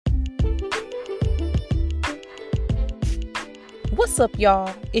What's up,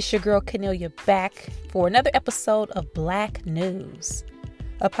 y'all? It's your girl Cornelia back for another episode of Black News,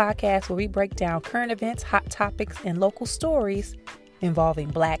 a podcast where we break down current events, hot topics, and local stories involving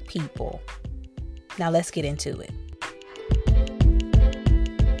Black people. Now let's get into it.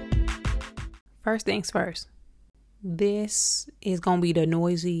 First things first. This is going to be the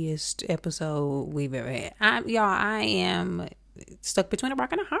noisiest episode we've ever had. I am stuck between a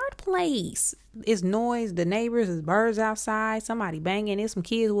rock and a hard place. It's noise, the neighbors, there's birds outside, somebody banging, there's some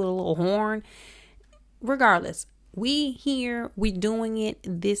kids with a little horn. Regardless, we doing it.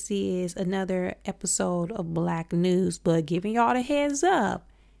 This is another episode of Black News, but giving y'all the heads up,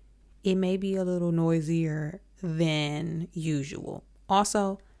 it may be a little noisier than usual.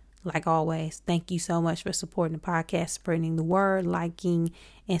 Also, like always, thank you so much for supporting the podcast, spreading the word, liking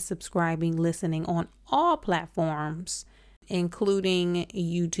and subscribing, listening on all platforms, including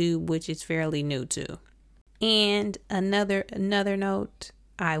YouTube, which is fairly new to. And another note,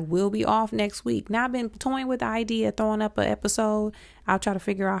 I will be off next week. Now, I've been toying with the idea of throwing up an episode. I'll try to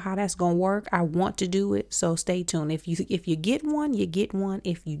figure out how that's going to work. I want to do it, so stay tuned. If you get one, you get one.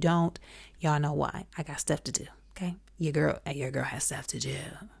 If you don't, y'all know why. I got stuff to do, okay? Your girl has stuff to do.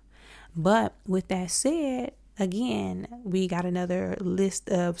 But with that said, again, we got another list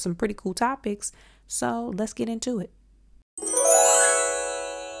of some pretty cool topics. So let's get into it.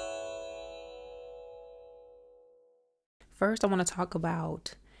 First, I want to talk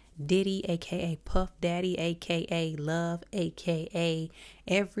about Diddy, aka Puff Daddy, aka Love, aka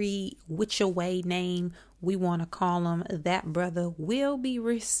every which way name we want to call him. That brother will be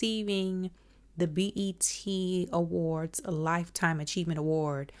receiving the BET Awards Lifetime Achievement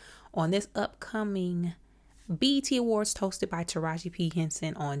Award on this upcoming BET Awards hosted by Taraji P.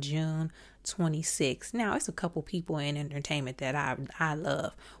 Henson on June 26th. Now, it's a couple people in entertainment that I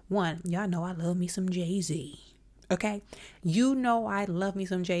love. One, y'all know I love me some Jay-Z. Okay? You know I love me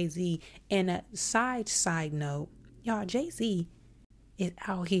some Jay-Z. And a side note, y'all, Jay-Z is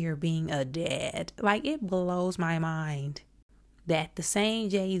out here being a dad. Like, it blows my mind that the same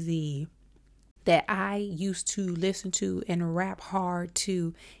Jay-Z that I used to listen to and rap hard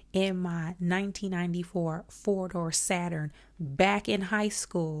to in my 1994 four-door Saturn back in high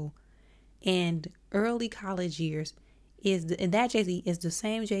school and early college years and that Jay-Z is the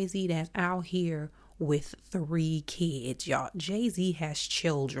same Jay-Z that's out here with 3 kids, y'all. Jay-Z has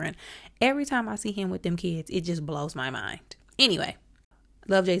children. Every time I see him with them kids, it just blows my mind. Anyway,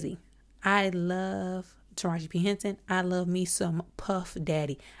 love Jay-Z. I love Taraji P. Henson. I love me some Puff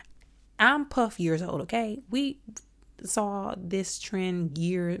Daddy. I'm Puff years old, okay? We saw this trend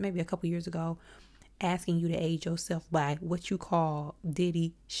maybe a couple years ago, asking you to age yourself by what you call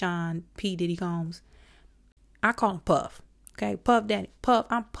Diddy, Sean P. Diddy Combs. I call him Puff, okay? Puff Daddy. Puff,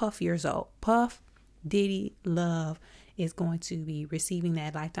 I'm Puff years old. Puff Diddy Love is going to be receiving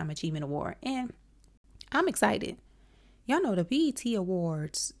that Lifetime Achievement Award, and I'm excited. Y'all know the BET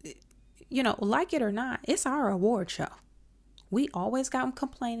Awards, like it or not, it's our award show. We always got them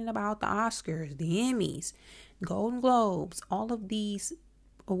complaining about the Oscars, the Emmys, Golden Globes, all of these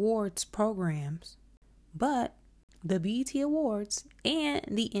awards programs. But the BET Awards and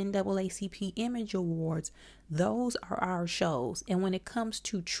the NAACP Image Awards, those are our shows. And when it comes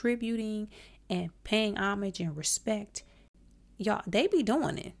to tributing and paying homage and respect, y'all, they be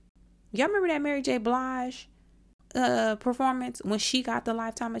doing it. Y'all remember that Mary J. Blige performance when she got the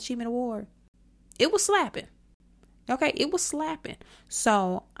Lifetime Achievement Award? It was slapping. Okay, it was slapping.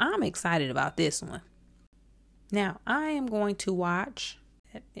 So I'm excited about this one. Now, I am going to watch,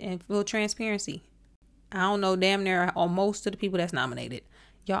 and full transparency, I don't know damn near or most of the people that's nominated.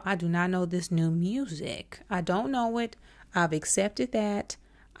 Y'all, I do not know this new music. I don't know it. I've accepted that.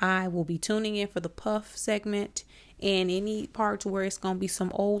 I will be tuning in for the Puff segment and any parts where it's going to be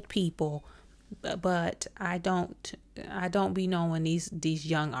some old people. But I don't be knowing these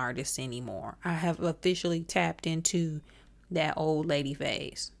young artists anymore. I have officially tapped into that old lady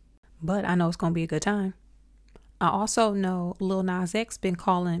phase. But I know it's going to be a good time. I also know Lil Nas X been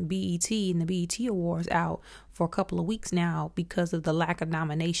calling BET and the BET Awards out for a couple of weeks now because of the lack of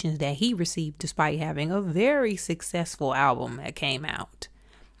nominations that he received despite having a very successful album that came out.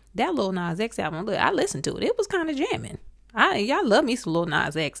 That Lil Nas X album, look, I listened to it. It was kind of jamming. Y'all love me some Lil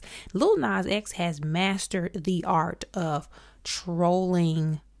Nas X. Lil Nas X has mastered the art of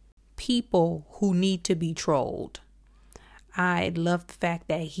trolling people who need to be trolled. I love the fact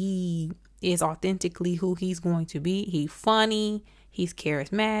that he is authentically who he's going to be. He's funny. He's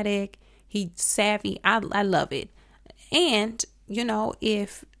charismatic. He's savvy. I love it. And,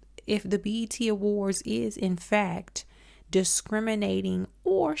 if the BET Awards is in fact discriminating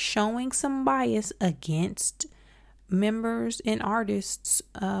or showing some bias against members and artists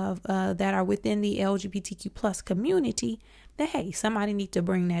of that are within the LGBTQ plus community, that hey, somebody needs to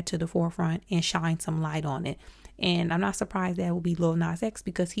bring that to the forefront and shine some light on it. And I'm not surprised that will be Lil Nas X,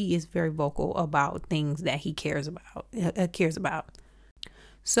 because he is very vocal about things that he cares about.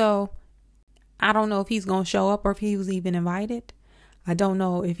 So I don't know if he's gonna show up or if he was even invited. I don't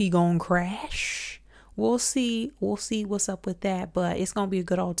know if he gonna crash. We'll see what's up with that, but it's gonna be a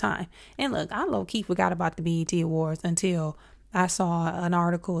good old time. And look, I low-key forgot about the BET Awards until I saw an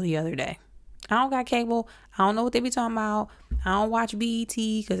article the other day. I don't got cable. I don't know what they be talking about. I don't watch BET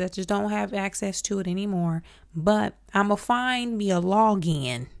because I just don't have access to it anymore. But I'ma find me a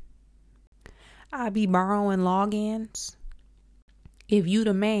login. I be borrowing logins. If you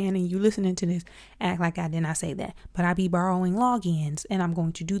the man and you listening to this, act like I did not say that. But I be borrowing logins, and I'm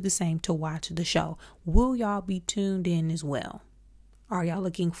going to do the same to watch the show. Will y'all be tuned in as well? Are y'all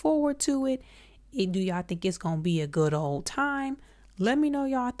looking forward to it? Do y'all think it's going to be a good old time? Let me know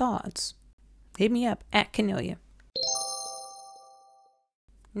y'all thoughts. Hit me up at Canelia.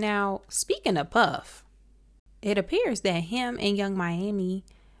 Now, speaking of Puff, it appears that him and Young Miami,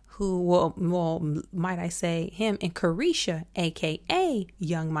 might I say, him and Caresha, aka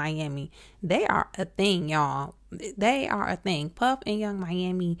Young Miami, they are a thing, y'all. They are a thing. Puff and Young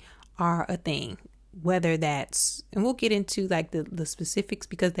Miami are a thing. Whether that's, and we'll get into like the specifics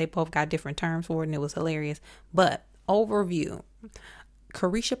because they both got different terms for it and it was hilarious. But overview,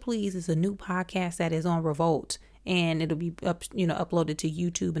 Caresha Please is a new podcast that is on Revolt, and it'll be uploaded to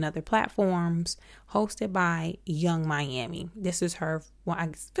YouTube and other platforms, hosted by Young Miami. This is her,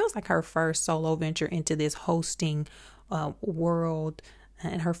 it feels like her first solo venture into this hosting world.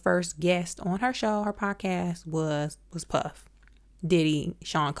 And her first guest on her show, her podcast, was Puff, Diddy,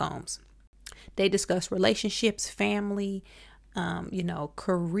 Sean Combs. They discuss relationships, family,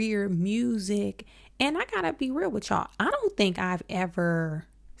 career, music. And I gotta be real with y'all. I don't think I've ever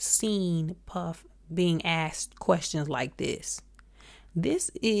seen Puff being asked questions like this. This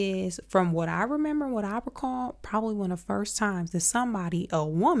is, from what I remember, what I recall, probably one of the first times that a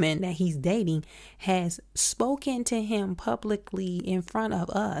woman that he's dating, has spoken to him publicly in front of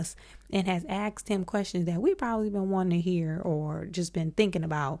us and has asked him questions that we've probably been wanting to hear or just been thinking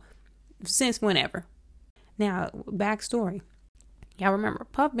about since whenever. Now, backstory. Y'all remember,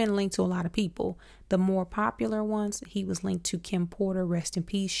 Puff been linked to a lot of people. The more popular ones, he was linked to Kim Porter, rest in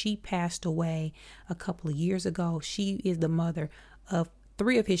peace. She passed away a couple of years ago. She is the mother of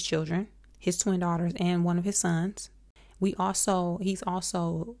 3 of his children, his twin daughters and one of his sons. He's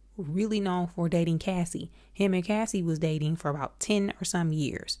also really known for dating Cassie. Him and Cassie was dating for about 10 or some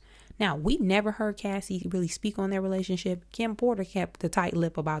years. Now, we never heard Cassie really speak on their relationship. Kim Porter kept the tight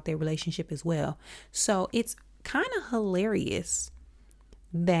lip about their relationship as well. So it's kind of hilarious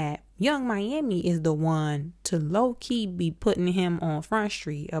that Young Miami is the one to low-key be putting him on Front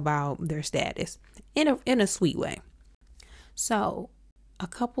Street about their status in a sweet way. So a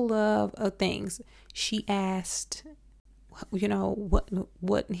couple of things. She asked,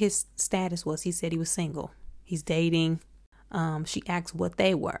 what his status was. He said he was single. He's dating. She asked what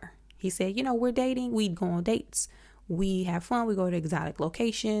they were. He said, we're dating. We go on dates. We have fun. We go to exotic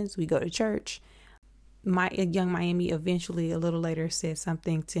locations. We go to church. Young Miami eventually, a little later, said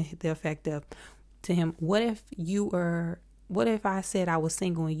something to the effect of, to him, what if I said I was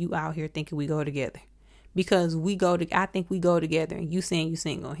single and you out here thinking we go together? Because I think we go together and you saying you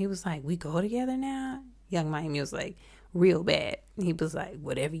single. He was like, we go together now? Young Miami was like, real bad. He was like,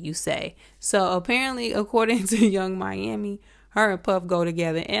 whatever you say. So apparently, according to Young Miami, her and Puff go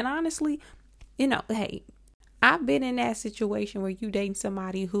together. And honestly, hey, I've been in that situation where you dating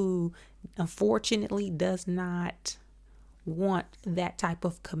somebody who unfortunately does not want that type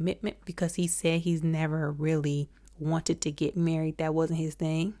of commitment because he said he's never really wanted to get married. That wasn't his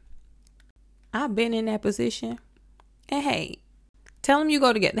thing. I've been in that position. And hey, tell him you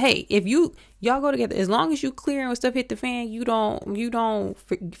go together. Hey, if y'all go together, as long as you clear and when stuff hit the fan, you don't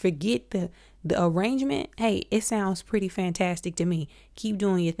forget the arrangement. Hey, it sounds pretty fantastic to me. Keep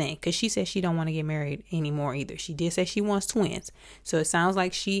doing your thing. Because she said she don't want to get married anymore either. She did say she wants twins. So it sounds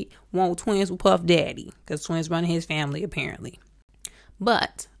like she wants twins with Puff Daddy. Because twins run in his family apparently.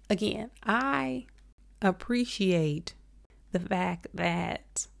 But again, I appreciate the fact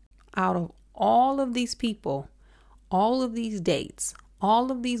that out of all of these people, all of these dates,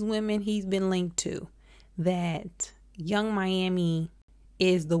 all of these women he's been linked to, that Young Miami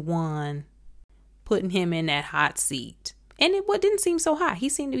is the one putting him in that hot seat. And it didn't seem so hot. He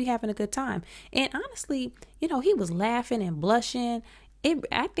seemed to be having a good time. And honestly, he was laughing and blushing.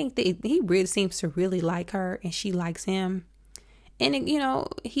 I think that he really seems to really like her and she likes him. And,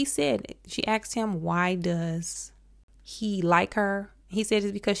 he said, she asked him, why does he like her. He said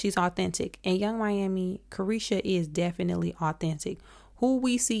it's because she's authentic. And Young Miami, Caresha is definitely authentic. Who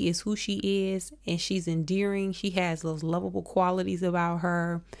we see is who she is, and she's endearing. She has those lovable qualities about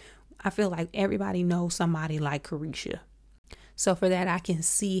her. I feel like everybody knows somebody like Caresha. So for that, I can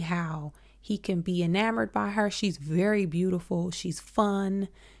see how he can be enamored by her. She's very beautiful. She's fun.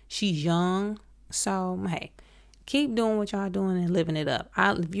 She's young. So, hey, keep doing what y'all doing and living it up.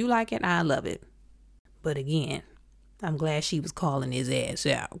 If you like it, I love it. But again, I'm glad she was calling his ass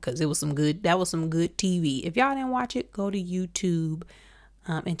out, because that was some good TV. If y'all didn't watch it, go to YouTube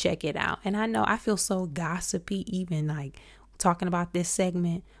and check it out. And I know I feel so gossipy even like talking about this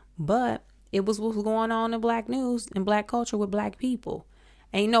segment, but it was what's going on in Black news and Black culture with Black people.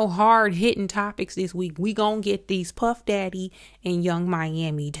 Ain't no hard hitting topics this week. We gonna get these Puff Daddy and Young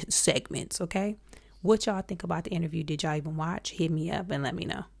Miami segments, okay? What y'all think about the interview? Did y'all even watch? Hit me up and let me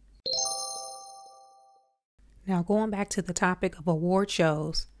know. Now, going back to the topic of award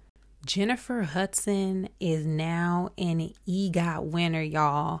shows, Jennifer Hudson is now an EGOT winner,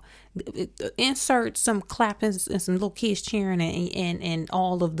 y'all. Insert some clapping and some little kids cheering and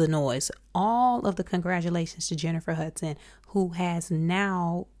all of the noise. All of the congratulations to Jennifer Hudson, who has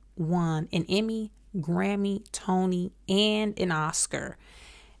now won an Emmy, Grammy, Tony, and an Oscar.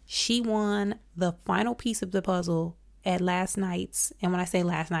 She won the final piece of the puzzle at last night's, and when I say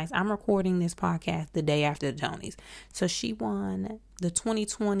last night's, I'm recording this podcast the day after the Tonys. So she won the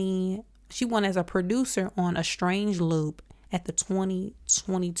 2020, she won as a producer on A Strange Loop at the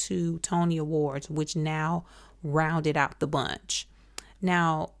 2022 Tony Awards, which now rounded out the bunch.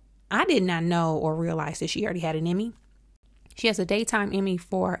 Now, I did not know or realize that she already had an Emmy. She has a daytime Emmy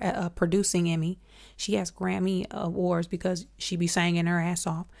for a producing Emmy. She has Grammy awards because she be singing her ass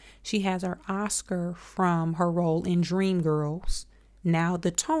off. She has her Oscar from her role in Dreamgirls. Now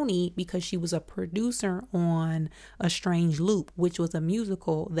the Tony because she was a producer on A Strange Loop, which was a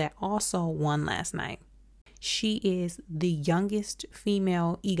musical that also won last night. She is the youngest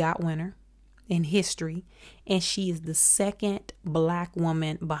female EGOT winner in history, and she is the second Black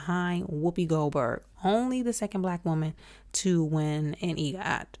woman behind Whoopi Goldberg. Only the second Black woman to win an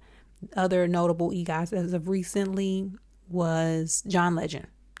EGOT. Other notable EGOTs as of recently was John Legend.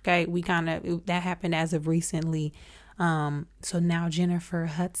 Okay, that happened as of recently. So now Jennifer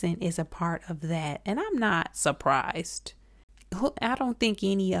Hudson is a part of that, and I'm not surprised. I don't think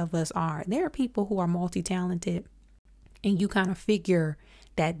any of us are. There are people who are multi-talented, and you kind of figure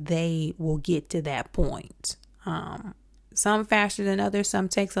that they will get to that point. Some faster than others, some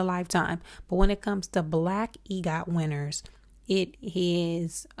takes a lifetime. But when it comes to Black EGOT winners, it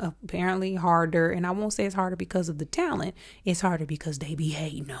is apparently harder. And I won't say it's harder because of the talent. It's harder because they be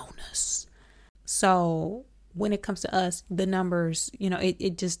hating on us. So when it comes to us, the numbers,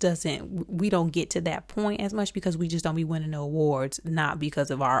 it just doesn't, we don't get to that point as much because we just don't be winning the awards, not because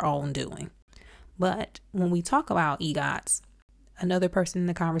of our own doing. But when we talk about EGOTs, another person in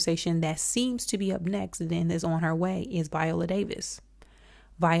the conversation that seems to be up next and is on her way is Viola Davis.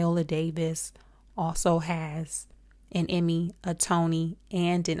 Viola Davis also has an Emmy, a Tony,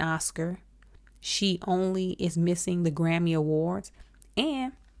 and an Oscar. She only is missing the Grammy Awards.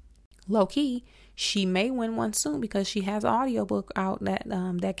 And low-key, she may win one soon because she has an audiobook out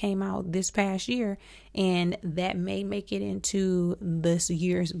that came out this past year. And that may make it into this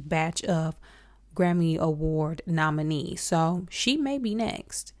year's batch of Grammy Award nominees. So she may be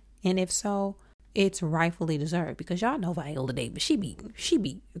next. And if so, it's rightfully deserved because y'all know Viola Davis. She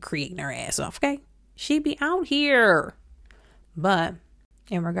be creating her ass off, okay? She be out here. But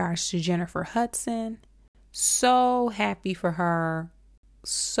in regards to Jennifer Hudson, so happy for her.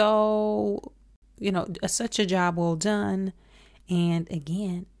 So, such a job well done. And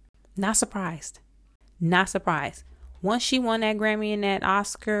again, not surprised. Not surprised. Once she won that Grammy and that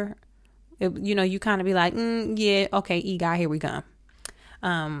Oscar, you kind of be like, yeah, okay, EGOT, here we come.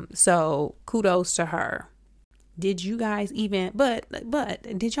 So kudos to her. Did you guys even, but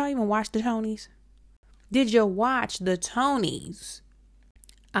did y'all even watch the Tonys? Did you watch the Tonys?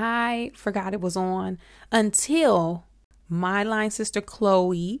 I forgot it was on until my line sister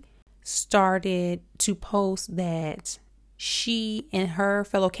Chloe started to post that she and her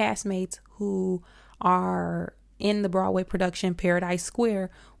fellow castmates who are in the Broadway production Paradise Square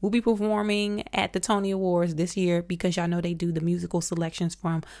will be performing at the Tony Awards this year because y'all know they do the musical selections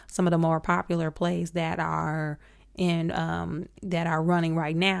from some of the more popular plays that are running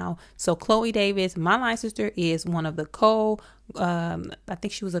right now. So Chloe Davis, my line sister, is one of the I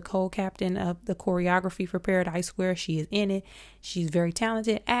think she was a co-captain of the choreography for Paradise Square. She is in it. She's very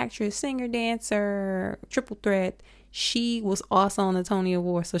talented actress, singer, dancer, triple threat. She was also on the Tony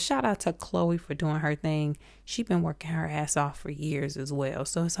Awards. So shout out to Chloe for doing her thing. She's been working her ass off for years as well.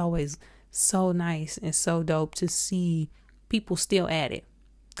 So it's always so nice and so dope to see people still at it.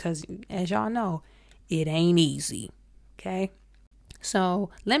 Because as y'all know, it ain't easy. Okay. So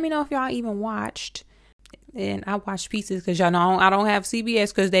let me know if y'all even watched. And I watched pieces because y'all know I don't have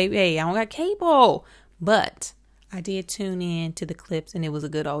CBS because I don't got cable. But I did tune in to the clips and it was a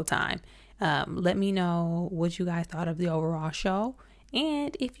good old time. Let me know what you guys thought of the overall show.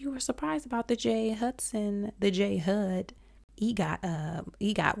 And if you were surprised about the J Hud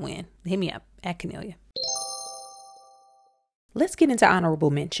EGOT win. Hit me up at Cornelia. Let's get into honorable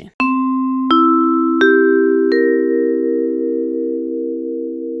mention.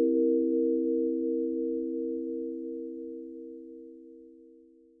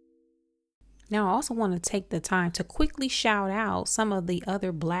 Now, I also want to take the time to quickly shout out some of the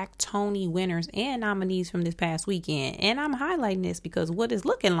other Black Tony winners and nominees from this past weekend. And I'm highlighting this because what it's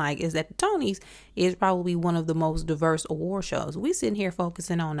looking like is that the Tonys is probably one of the most diverse award shows. We sitting here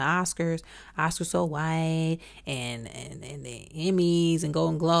focusing on the Oscars So White, and the Emmys and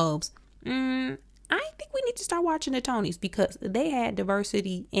Golden Globes. I think we need to start watching the Tonys because they had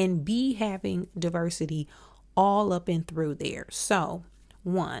diversity and be having diversity all up and through there. So,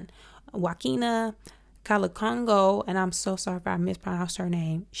 one, Joaquina Kalukango, and I'm so sorry if I mispronounced her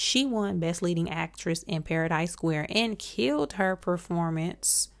name. She won Best Leading Actress in Paradise Square and killed her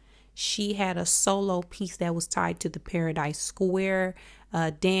performance. She had a solo piece that was tied to the Paradise Square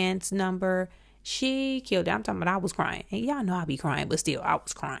dance number. She killed it. I'm talking about I was crying. And y'all know I be crying, but still, I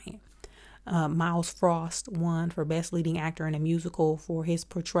was crying. Miles Frost won for Best Leading Actor in a Musical for his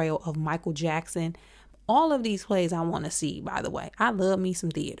portrayal of Michael Jackson. All of these plays I want to see, by the way. I love me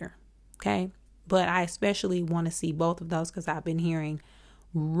some theater. Okay. But I especially want to see both of those because I've been hearing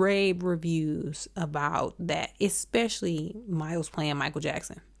rave reviews about that, especially Miles playing Michael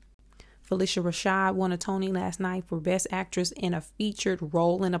Jackson. Phylicia Rashad won a Tony last night for Best Actress in a featured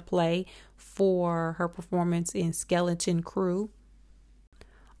role in a play for her performance in Skeleton Crew.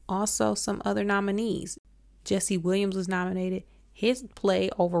 Also, some other nominees. Jesse Williams was nominated. His play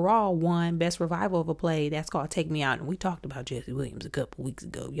overall won Best Revival of a Play. That's called Take Me Out. And we talked about Jesse Williams a couple weeks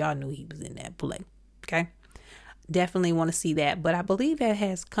ago. Y'all knew he was in that play. Okay. Definitely want to see that. But I believe that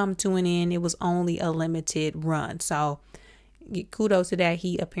has come to an end. It was only a limited run. So kudos to that.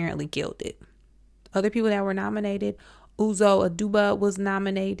 He apparently killed it. Other people that were nominated. Uzo Aduba was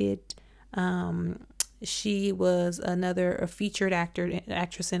nominated. She was a featured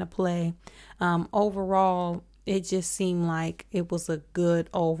actress in a play. Overall, it just seemed like it was a good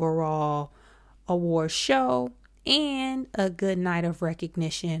overall award show and a good night of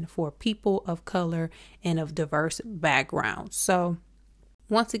recognition for people of color and of diverse backgrounds. So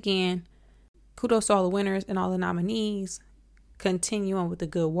once again, kudos to all the winners and all the nominees. Continue on with the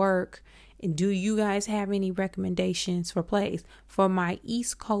good work. And do you guys have any recommendations for plays? For my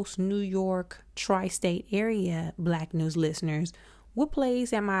East Coast, New York, tri-state area Black News listeners, what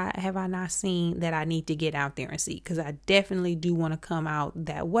plays have I not seen that I need to get out there and see? Because I definitely do want to come out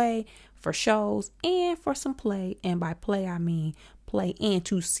that way for shows and for some play. And by play, I mean play and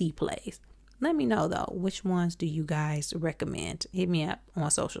to see plays. Let me know, though, which ones do you guys recommend? Hit me up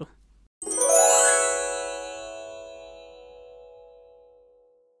on social.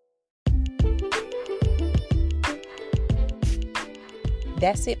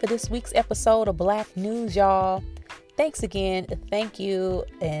 That's it for this week's episode of Black News, y'all. Thanks again. Thank you.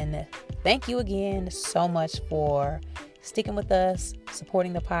 And thank you again so much for sticking with us,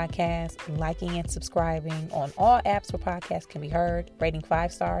 supporting the podcast, liking and subscribing on all apps where podcasts can be heard, rating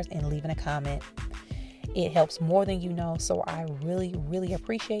 5 stars and leaving a comment. It helps more than you know. So I really, really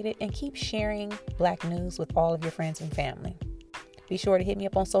appreciate it. And keep sharing Black News with all of your friends and family. Be sure to hit me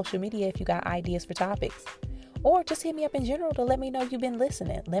up on social media if you got ideas for topics. Or just hit me up in general to let me know you've been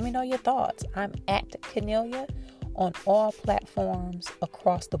listening. Let me know your thoughts. I'm at Cornelia on all platforms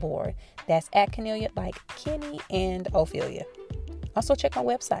across the board. That's at Cornelia, like Kenny and Ophelia. Also check my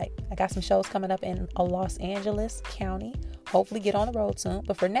website. I got some shows coming up in Los Angeles County. Hopefully get on the road soon.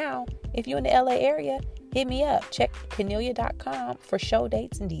 But for now, if you're in the LA area, hit me up. Check Cornelia.com for show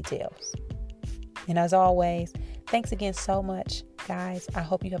dates and details. And as always, thanks again so much, guys. I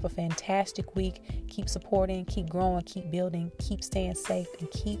hope you have a fantastic week. Keep supporting, keep growing, keep building, keep staying safe, and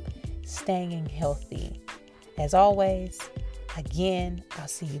keep staying healthy. As always, again, I'll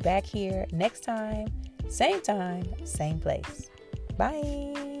see you back here next time, same time, same place.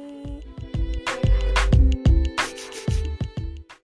 Bye.